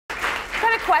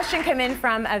Got a question come in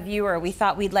from a viewer. We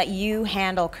thought we'd let you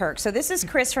handle Kirk. So this is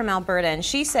Chris from Alberta, and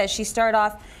she says she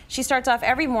starts off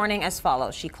every morning as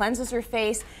follows. She cleanses her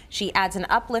face, she adds an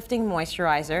uplifting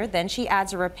moisturizer, then she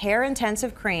adds a repair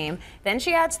intensive cream, then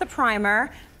she adds the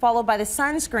primer, followed by the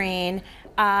sunscreen,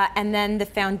 and then the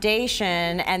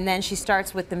foundation, and then she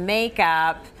starts with the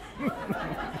makeup.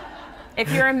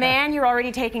 If you're a man, you're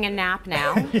already taking a nap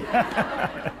now.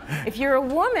 Yeah. If you're a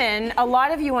woman, a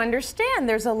lot of you understand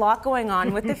there's a lot going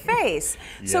on with the face.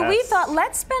 Yes. So we thought,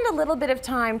 let's spend a little bit of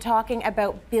time talking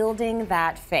about building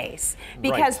that face.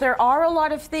 Because there are a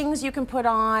lot of things you can put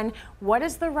on. What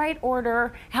is the right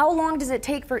order? How long does it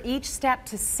take for each step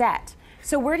to set?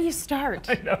 So where do you start?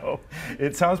 I know.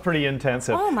 It sounds pretty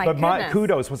intensive. Oh my goodness. But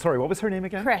kudos. Sorry, what was her name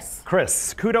again? Chris.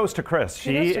 Chris. Kudos to Chris.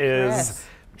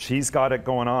 She's got it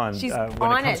going on when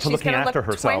it comes to looking after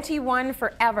herself. 21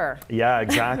 forever. Yeah,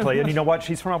 exactly. And you know what?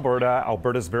 She's from Alberta.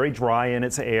 Alberta's very dry in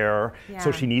its air,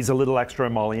 so she needs a little extra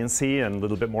emolliency and a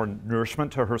little bit more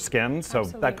nourishment to her skin. So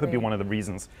that could be one of the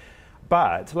reasons.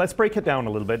 But let's break it down a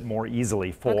little bit more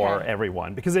easily for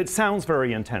everyone, because it sounds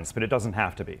very intense, but it doesn't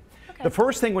have to be. The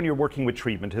first thing when you're working with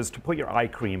treatment is to put your eye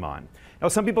cream on. Now,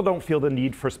 some people don't feel the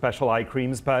need for special eye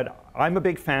creams, but I'm a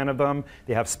big fan of them.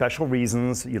 They have special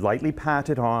reasons. You lightly pat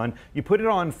it on. You put it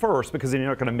on first because then you're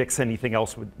not going to mix anything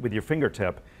else with your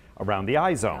fingertip around the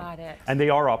eye zone. Got it. And they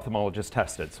are ophthalmologist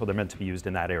tested, so they're meant to be used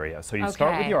in that area. So you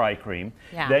start with your eye cream,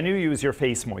 then you use your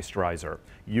face moisturizer.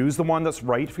 Use the one that's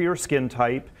right for your skin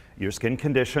type, your skin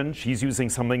condition. She's using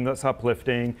something that's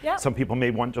uplifting. Some people may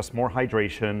want just more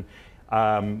hydration.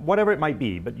 Whatever it might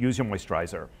be, but use your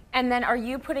moisturizer. And then are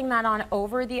you putting that on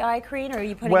over the eye cream, or are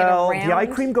you putting it around? Well, the eye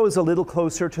cream goes a little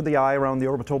closer to the eye around the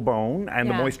orbital bone, and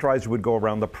the moisturizer would go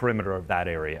around the perimeter of that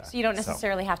area. So you don't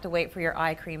necessarily have to wait for your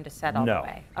eye cream to set all the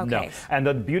way. No. And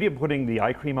the beauty of putting the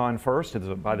eye cream on first is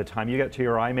that by the time you get to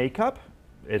your eye makeup,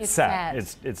 it's set.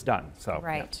 It's done. So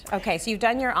Okay, so you've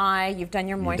done your eye, you've done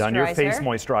your moisturizer. You've done your face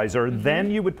moisturizer, then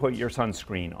you would put your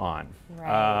sunscreen on.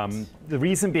 The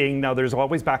reason being, now there's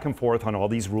always back and forth on all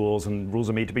these rules, and rules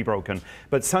are made to be broken,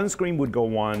 but sunscreen would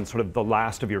go on sort of the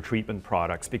last of your treatment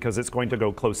products because it's going to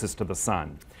go closest to the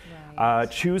sun.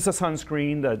 Choose a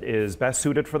sunscreen that is best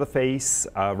suited for the face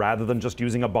rather than just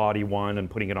using a body one and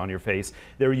putting it on your face.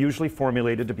 They're usually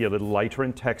formulated to be a little lighter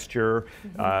in texture.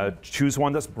 Choose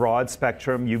one that's broad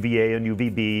spectrum, UVA and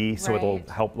UVB, so it'll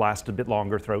help last a bit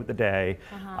longer throughout the day.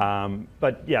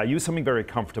 But yeah, use something very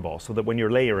comfortable so that when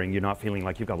you're layering, you're not feeling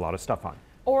like you've got a lot of stuff on.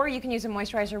 Or you can use a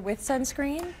moisturizer with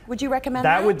sunscreen. Would you recommend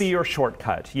that? That would be your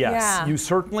shortcut, yes. You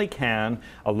certainly can.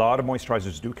 A lot of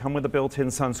moisturizers do come with a built-in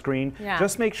sunscreen.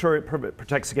 Just make sure it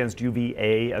protects against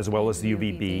UVA as well as the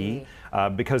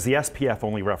UVB, because the SPF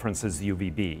only references the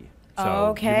UVB.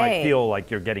 So you might feel like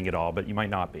you're getting it all, but you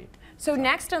might not be. So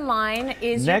next in line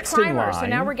is your primer. So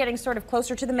now we're getting sort of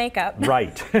closer to the makeup.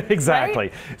 Right,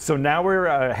 exactly. So now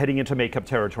we're heading into makeup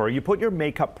territory. You put your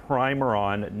makeup primer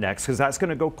on next because that's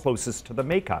going to go closest to the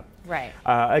makeup.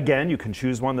 Again, you can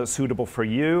choose one that's suitable for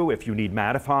you. If you need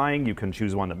mattifying, you can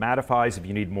choose one that mattifies. If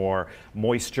you need more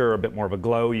moisture, a bit more of a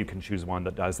glow, you can choose one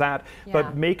that does that.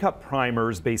 But makeup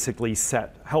primers basically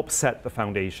help set the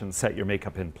foundation, set your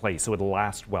makeup in place so it'll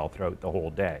last well throughout the whole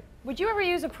day. Would you ever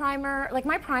use a primer? Like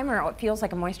my primer feels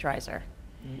like a moisturizer.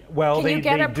 Well, Can you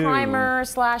get a primer /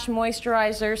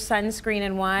 moisturizer, sunscreen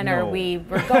in one, or we're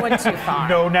going too far?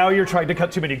 No, now you're trying to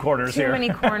cut too many corners here. Too many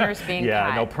corners being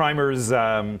cut. No, primers,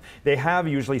 they have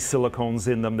usually silicones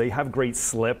in them. They have great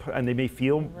slip, and they may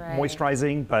feel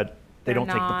moisturizing, but they don't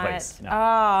take the place.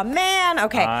 Oh, man.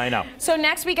 Okay. I know. So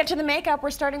next we get to the makeup.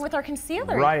 We're starting with our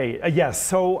concealer. Yes.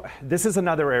 So this is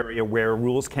another area where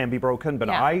rules can be broken, but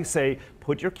I say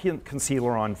put your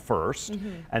concealer on first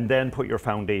and then put your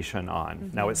foundation on.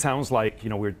 Now it sounds like, you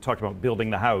know, we're talking about building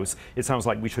the house. It sounds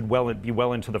like we should be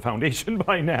well into the foundation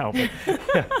by now.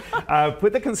 But,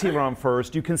 put the concealer on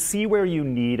first. You can see where you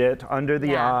need it under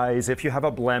the eyes. If you have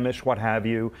a blemish, what have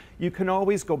you, you can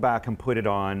always go back and put it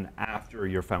on after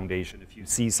your foundation if you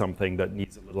see something that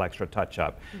needs a little extra touch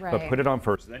up. But put it on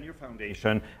first, then your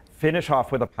foundation. Finish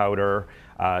off with a powder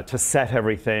to set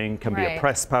everything. Can be a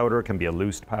pressed powder, can be a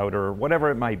loose powder,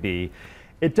 whatever it might be.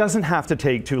 It doesn't have to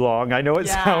take too long. I know it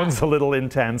sounds a little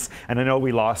intense, and I know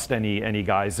we lost any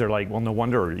guys. They're like, well, no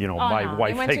wonder, you know, my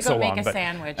wife takes so long. They went to go make a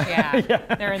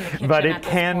sandwich, They're in the kitchen But it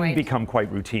can become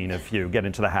quite routine if you get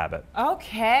into the habit.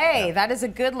 Okay, that is a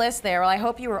good list there. Well, I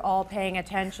hope you were all paying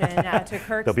attention to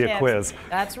Kirk's There'll be a quiz.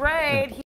 That's right.